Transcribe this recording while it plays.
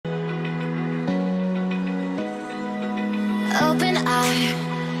open eye,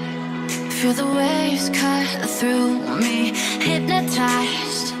 feel the waves cut through me,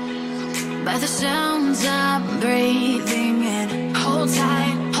 hypnotized by the sounds I'm breathing in. Hold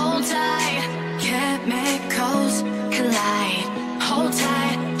tight, chemicals collide. Hold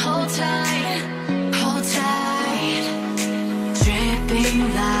tight, hold tight, hold tight. Dripping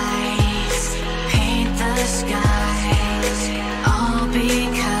lights paint the skies, all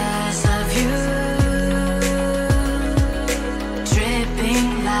because of you. Dripping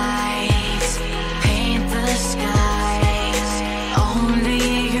lights paint the skies, only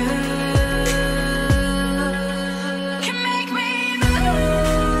you can make me move.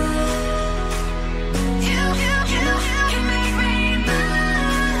 You can make me move.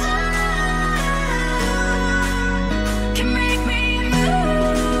 Can make me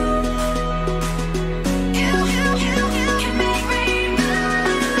move. You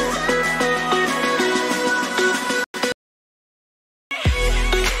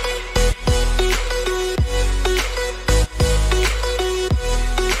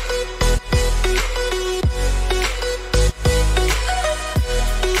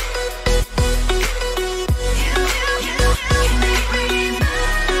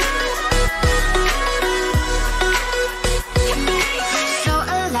can make me so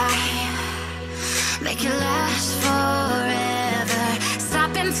alive, make it last forever.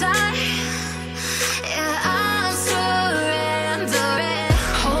 Stop in time, yeah, I'm surrendering.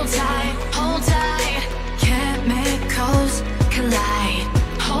 Hold tight, chemicals collide.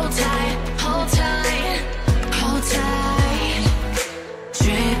 Hold tight, hold tight, hold tight.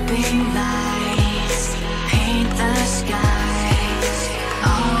 Dripping lights paint the skies,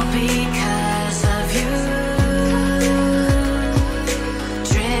 all because of you.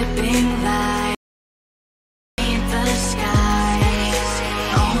 Dripping lights paint the skies,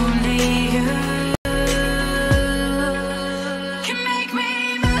 only you can make me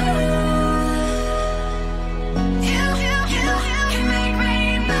move. You can make me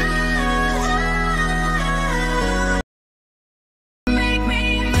move. Make me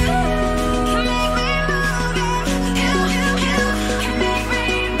move. Can make me move. You can make me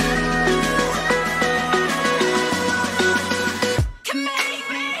move. Can make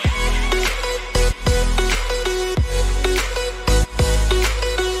me.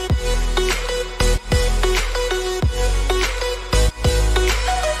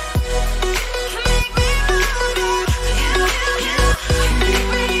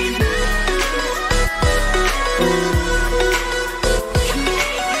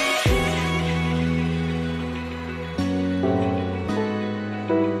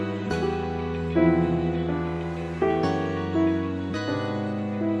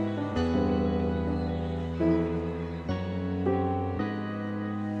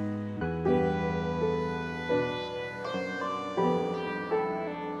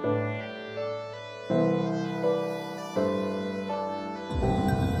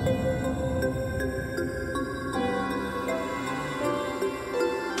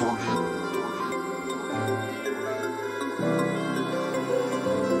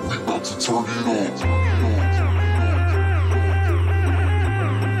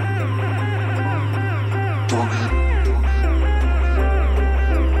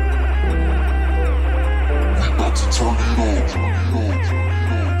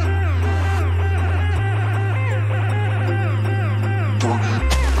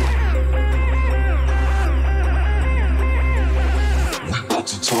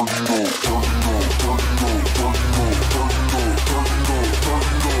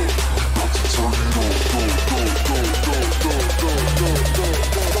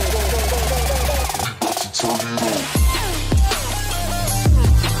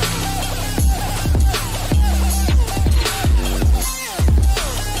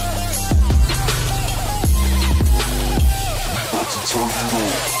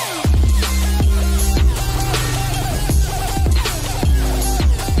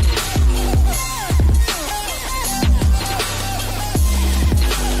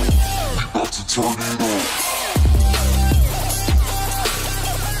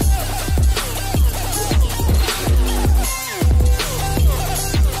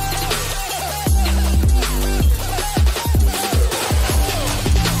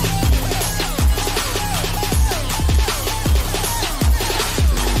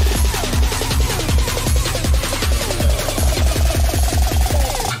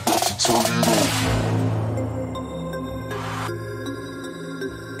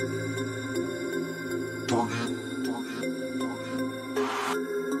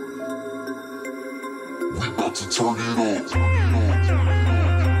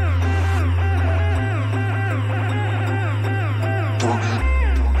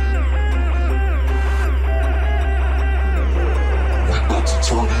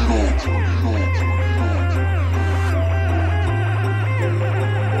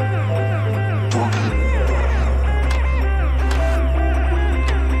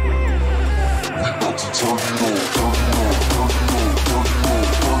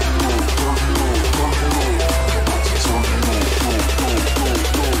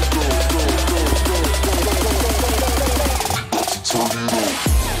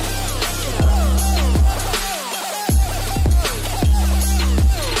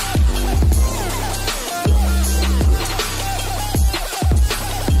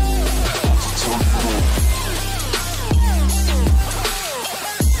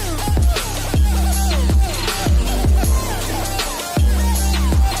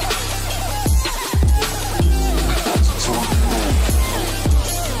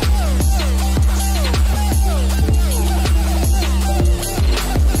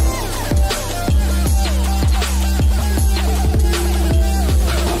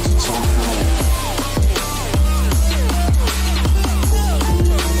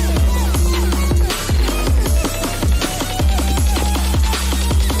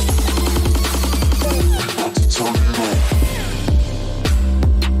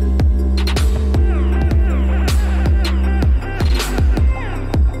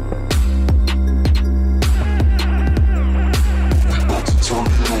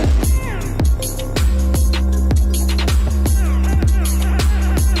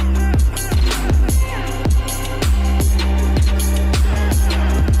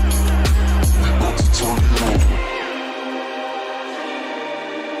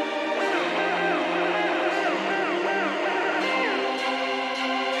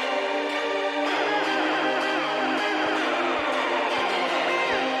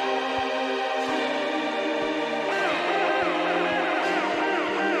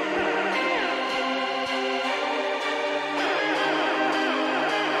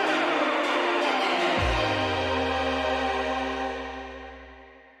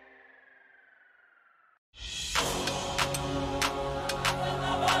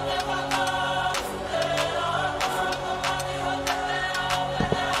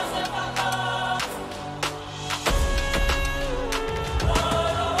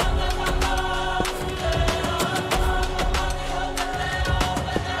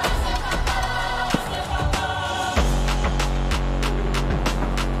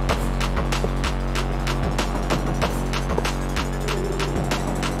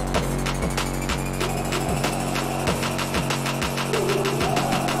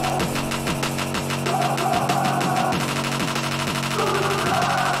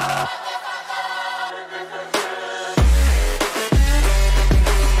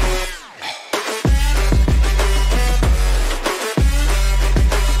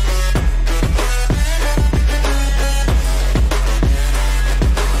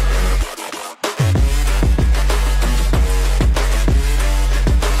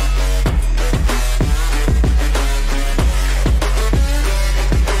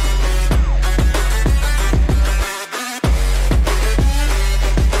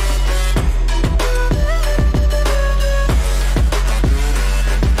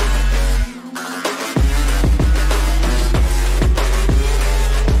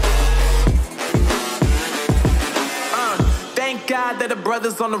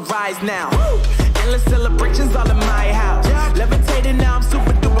 brothers on the rise now. Endless celebrations all in my house. Levitating now, I'm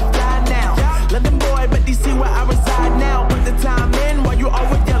super duper fly now. London boy, but DC where I reside now. Put the time in while you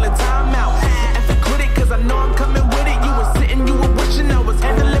always yelling time out. And for quit it, cause I know I'm coming with it. You were sitting, you were wishing I was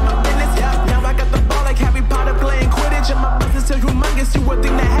handling my business. Now I got the ball like Harry Potter playing Quidditch. And my business is humongous, you would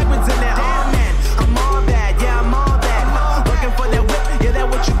think that happens in there. Damn man, I'm all that, yeah, I'm all that. Working for that whip, yeah, that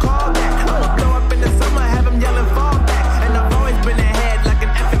what you call that. I'ma blow up in the summer, have them yelling fall back. And I've always been ahead like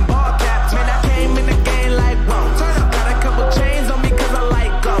an effing ball cap. Man, I came in the game like, whoa. Got a couple chains on me cause I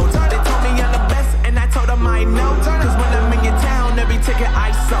like gold. They told me I'm the best and I told them I know. Cause when I'm in your town, every ticket I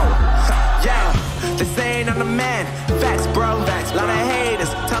sold. Yeah, they saying I'm the man. Facts, bro. Lot of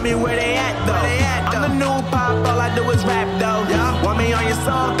haters, tell me where they at though. I'm the new pop, all I do is rap though. Want me on your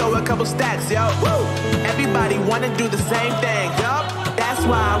song, throw a couple stacks, yo. Woo. Everybody wanna do the same thing, yup. That's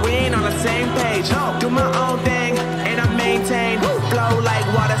why we ain't on the same page. Do my own thing, and I maintain. Flow like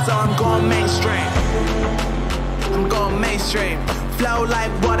water, so I'm going mainstream. I'm going mainstream. Flow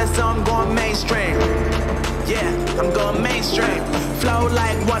like water, so I'm going mainstream. Yeah, I'm going mainstream. Flow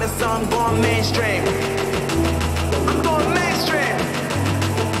like water, so I'm going mainstream.